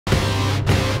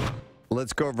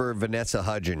Let's go over Vanessa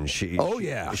Hudgens. She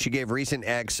gave recent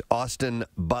ex Austin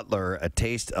Butler a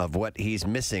taste of what he's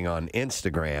missing on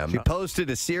Instagram. She posted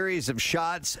a series of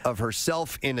shots of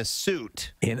herself in a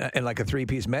suit. In like a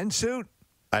three-piece men's suit?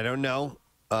 I don't know.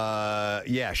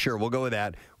 Yeah, sure. We'll go with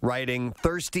that. Writing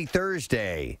Thirsty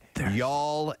Thursday.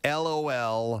 Y'all,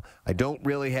 LOL. I don't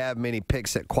really have many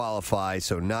pics that qualify,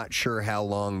 so not sure how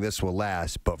long this will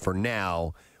last. But for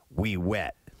now, we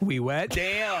wet. We wet?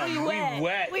 Damn.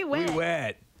 We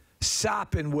wet.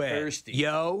 Sopping wet. Thirsty.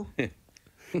 Yo.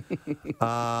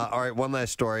 All right, one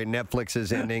last story. Netflix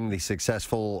is ending the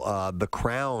successful The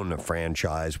Crown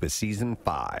franchise with season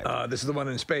 5. This is the one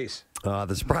in space.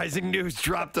 The surprising news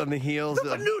dropped on the heels of...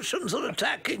 The Venusians are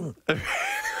attacking.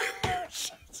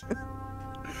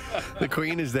 The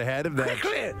Queen is the head of that.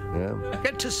 Quickly! Yeah.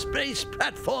 Get to space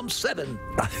platform 7.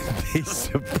 The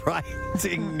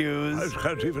surprising news. I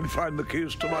can't even find the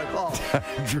keys to my car.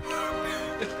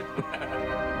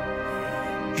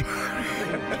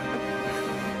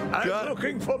 I'm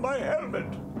looking for my helmet.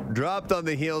 Dropped on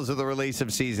the heels of the release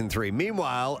of season 3.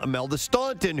 Meanwhile, Imelda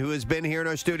Staunton, who has been here in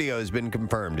our studio, has been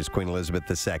confirmed as Queen Elizabeth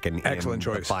II Excellent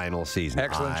in choice. the final season.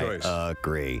 Excellent choice. I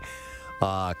agree.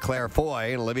 Claire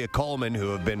Foy and Olivia Colman, who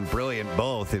have been brilliant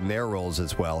both in their roles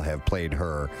as well, have played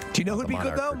her. Do you know who'd be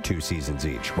good, though? For 2 seasons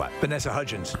each. What? Vanessa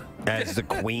Hudgens. As the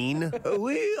Queen?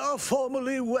 We are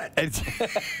formally wet.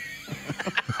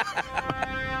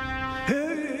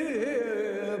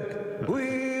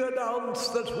 We announce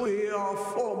that we are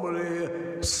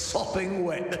formally sopping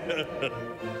wet.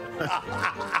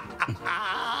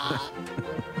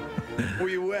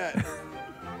 We wet.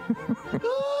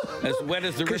 As wet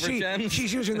as the River Thames?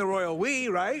 She's using the royal we,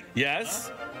 right?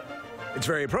 Yes. It's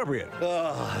very appropriate.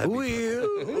 We're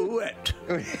wet.